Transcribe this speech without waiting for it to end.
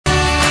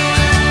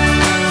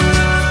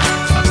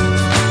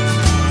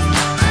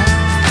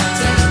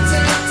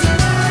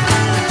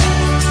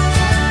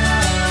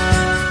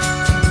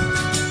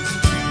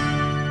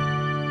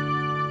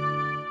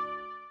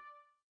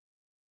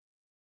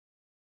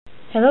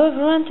Hello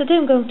everyone, today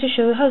I'm going to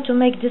show you how to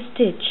make the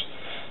stitch.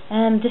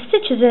 The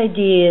stitch is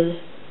ideal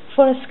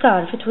for a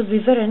scarf. It would be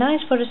very nice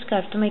for a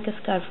scarf, to make a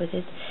scarf with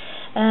it.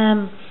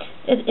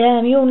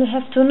 You only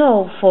have to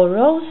know 4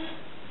 rows,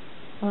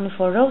 only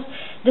 4 rows.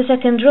 The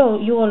second row,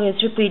 you always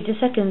repeat the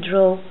second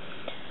row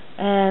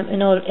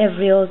in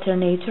every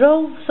alternate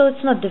row, so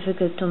it's not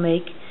difficult to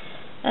make.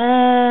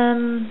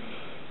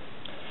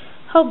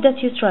 Hope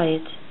that you try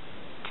it.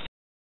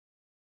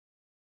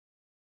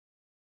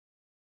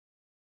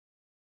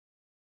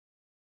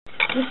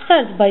 We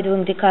start by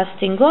doing the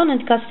casting on,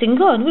 and casting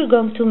on we're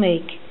going to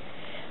make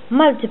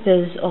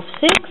multiples of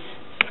 6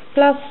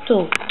 plus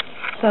 2.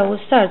 So we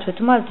start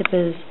with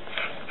multiples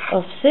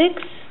of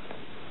 6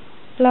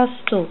 plus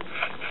 2.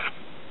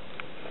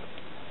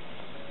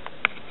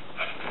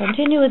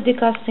 Continue with the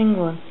casting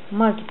on,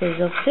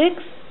 multiples of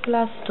 6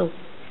 plus 2.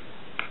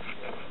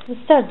 We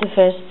start the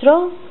first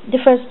row. The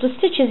first 2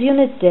 stitches you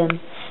knit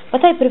them,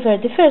 but I prefer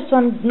the first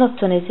one not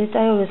to knit it.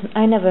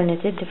 I never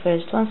knitted the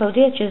first one, so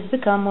the edges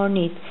become more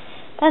neat.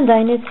 And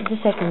I knit the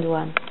second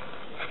one,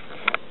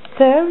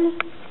 purl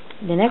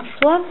the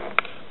next one.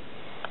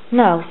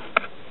 Now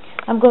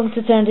I'm going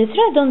to turn the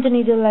thread on the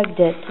needle like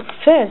that.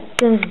 First,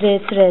 since the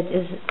thread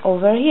is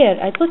over here,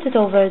 I put it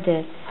over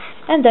there,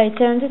 and I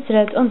turn the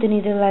thread on the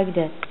needle like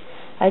that.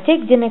 I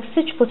take the next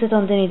stitch, put it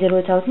on the needle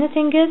without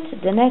knitting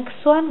it, the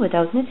next one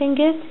without knitting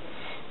it,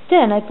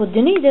 then I put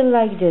the needle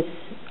like this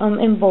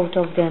in both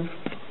of them,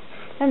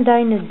 and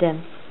I knit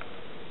them.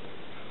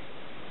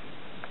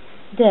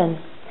 Then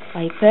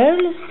I purl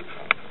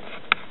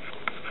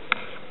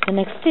the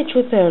next stitch,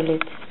 we purl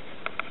it.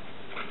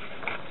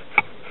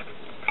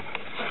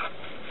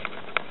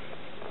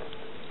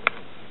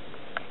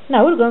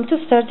 Now we're going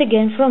to start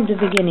again from the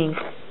beginning.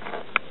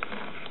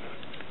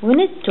 We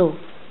knit 2,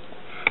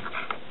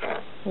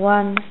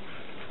 1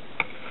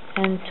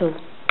 and 2.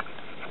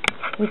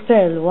 We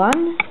purl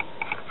 1.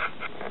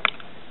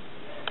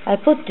 I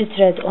put the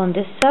thread on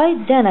this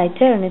side, then I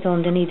turn it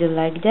on the needle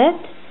like that.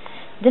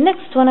 The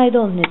next one I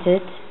don't knit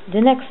it.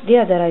 The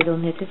other I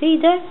don't knit it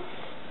either.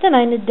 Then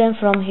I knit them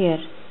from here,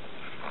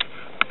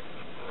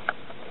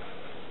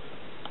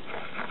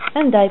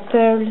 and I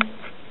purl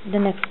the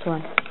next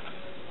one.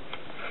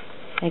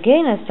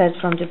 Again I start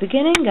from the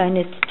beginning. I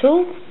knit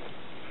 2,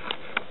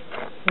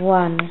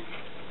 1,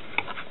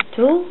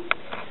 2.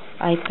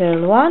 I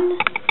purl 1.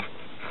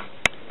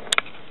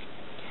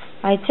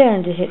 I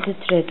turn the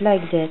thread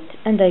like that,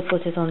 and I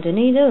put it on the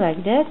needle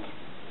like that.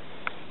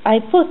 I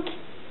put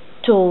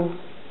 2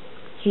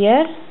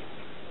 here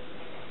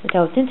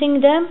without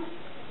knitting them,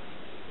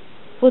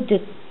 put the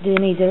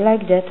needle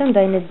like that, and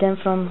I knit them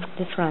from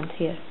the front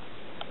here.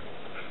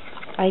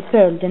 I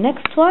purl the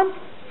next one,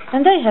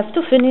 and I have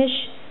to finish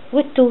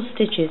with 2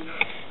 stitches,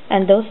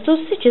 and those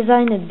 2 stitches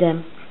I knit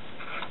them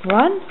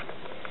 1,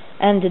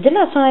 and the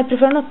last one I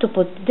prefer not to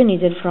put the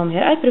needle from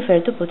here. I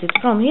prefer to put it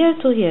from here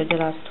to here, the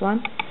last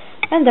one,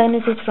 and I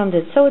knit it from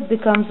that, so it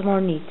becomes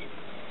more neat.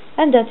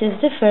 And that is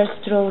the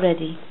first row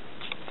ready.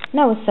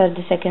 Now we start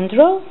the second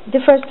row. The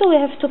first 2 we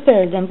have to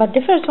purl them, but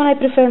the first one I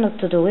prefer not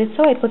to do it,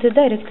 so I put it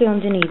directly on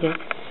the needle,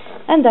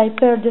 and I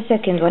purl the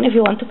second one. If you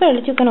want to purl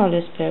it, you can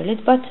always purl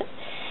it, but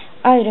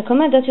I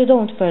recommend that you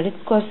don't purl it,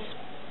 because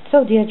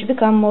so the edge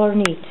become more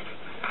neat.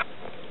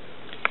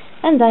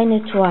 And I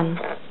knit 1.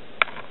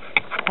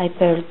 I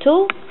purl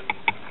 2,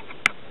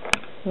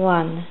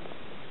 1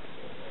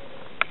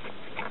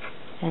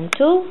 and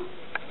 2,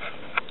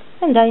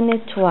 and I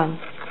knit 1.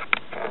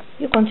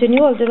 You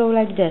continue all the row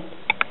like that.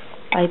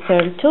 I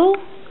purl 2,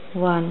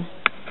 1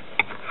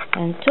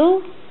 and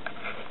 2,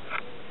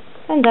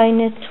 and I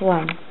knit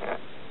 1.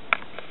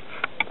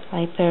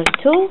 I purl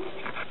 2,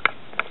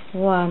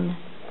 1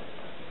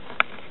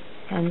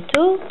 and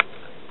 2,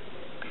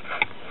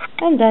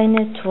 and I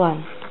knit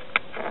 1.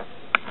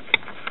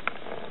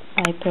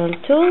 I purl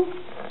 2,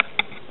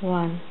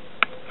 1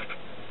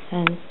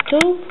 and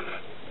 2,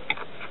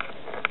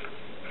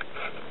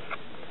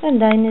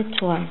 and I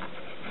knit 1.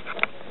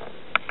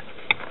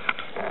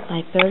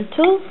 I purl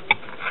 2,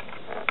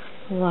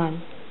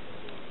 1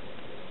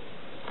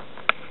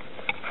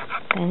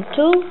 and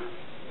 2,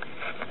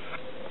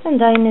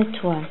 and I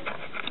knit 1,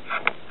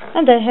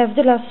 and I have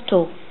the last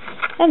 2,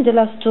 and the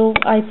last 2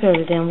 I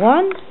purl them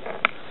 1,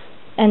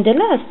 and the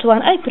last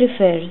one I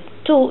prefer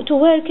to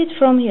work it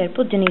from here.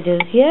 Put the needle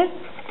here.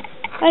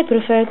 I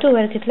prefer to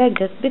work it like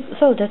that,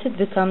 so that it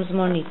becomes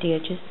more neat, the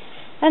edges.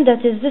 And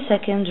that is the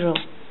second row.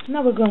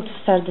 Now we're going to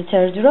start the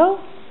third row,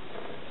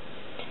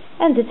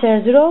 and the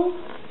third row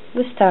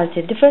we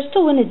started. The first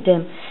 2 we knit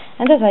them,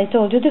 and as I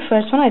told you, the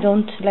first one I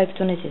don't like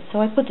to knit it, so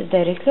I put it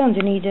directly on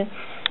the needle,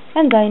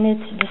 and I knit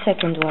the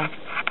second one.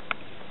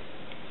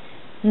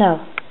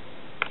 Now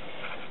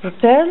we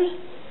purl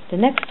the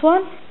next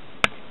one,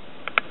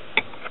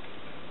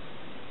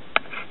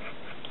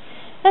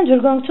 and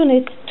we're going to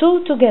knit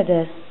 2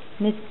 together.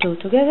 Knit 2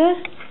 together,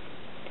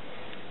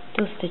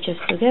 2 stitches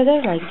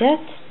together like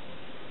that,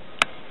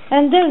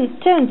 and then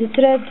turn the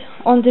thread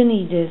on the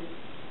needle,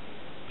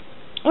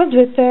 and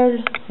we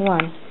purl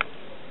 1.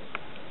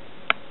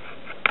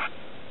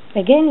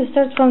 Again we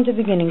start from the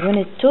beginning. We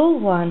knit 2,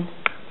 1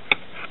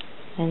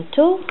 and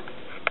 2,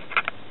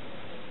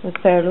 we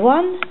purl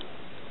 1,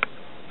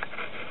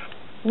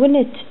 we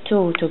knit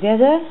 2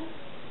 together,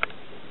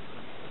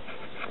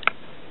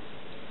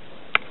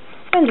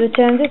 and we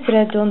turn the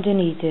thread on the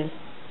needle,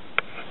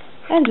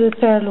 and we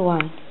purl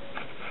 1.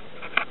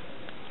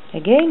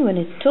 Again we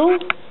knit 2,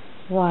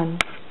 1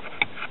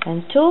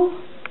 and 2,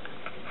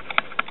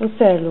 we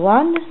purl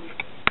 1,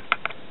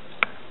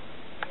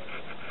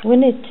 we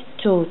knit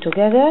 2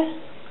 together,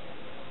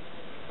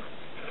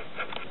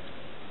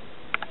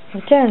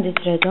 we turn the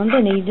thread on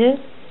the needle,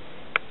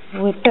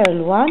 we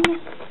purl 1,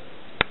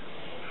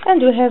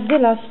 and we have the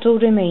last 2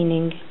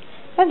 remaining,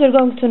 and we're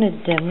going to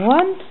knit them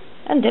 1,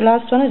 and the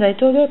last one, as I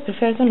told you, I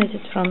prefer to knit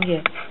it from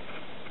here,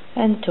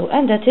 and 2,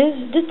 and that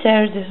is the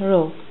 3rd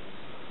row.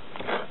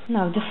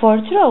 Now the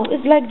 4th row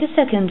is like the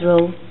 2nd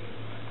row.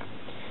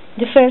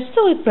 The first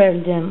 2 we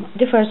purl them.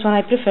 The first one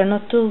I prefer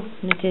not to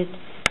knit it,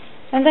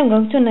 and I'm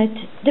going to knit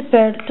the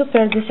purl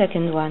the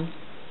 2nd one,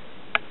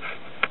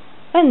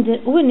 and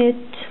we knit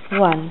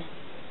 1,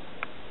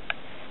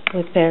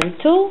 we purl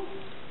 2,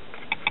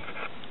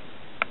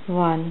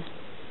 1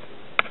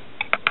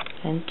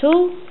 and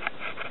 2,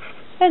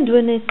 and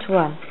we knit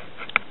 1,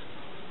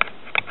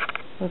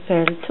 we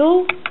purl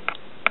 2,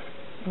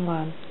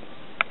 1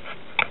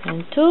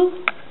 and 2,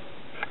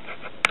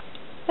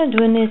 and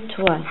we knit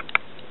 1,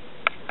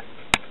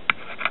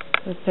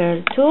 we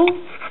purl 2,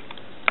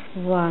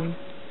 1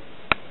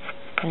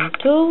 and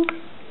 2,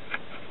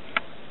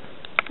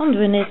 and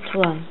we knit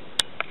 1,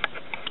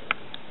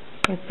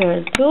 we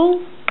purl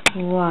 2,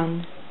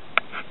 1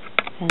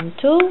 and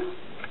 2,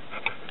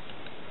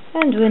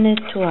 and we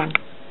knit 1,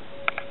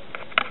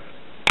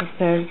 we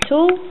purl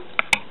 2,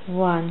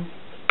 1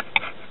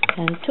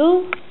 and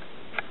 2,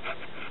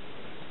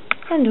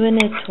 and we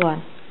knit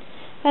 1,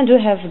 and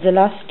we have the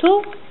last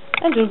 2,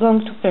 and we're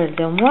going to purl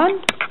them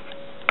 1,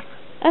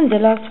 and the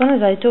last one,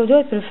 as I told you,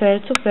 I prefer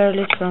to purl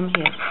it from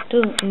here,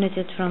 to knit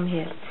it from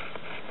here,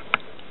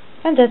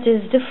 and that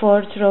is the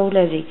 4th row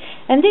levy.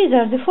 And these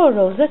are the 4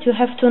 rows that you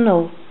have to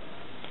know.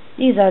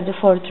 These are the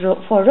 4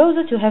 rows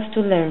that you have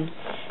to learn.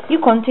 You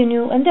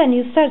continue, and then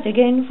you start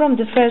again from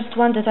the first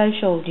one that I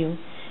showed you.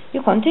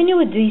 You continue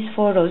with these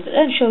 4 rows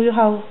and show you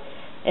how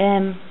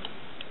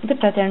the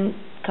pattern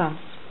comes.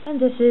 And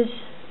this is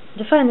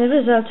the final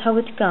result, how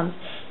it comes.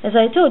 As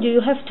I told you,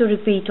 you have to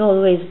repeat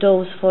always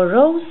those 4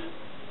 rows.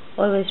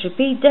 Always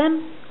repeat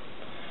them.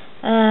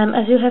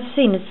 As you have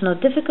seen, it's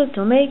not difficult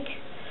to make.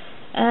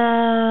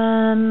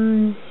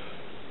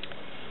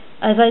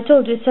 As I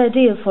told you, it's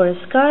ideal for a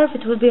scarf.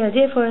 It will be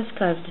ideal for a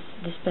scarf,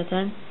 this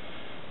pattern.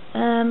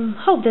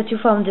 Hope that you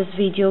found this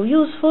video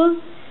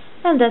useful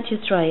and that you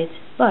try it.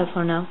 Bye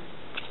for now.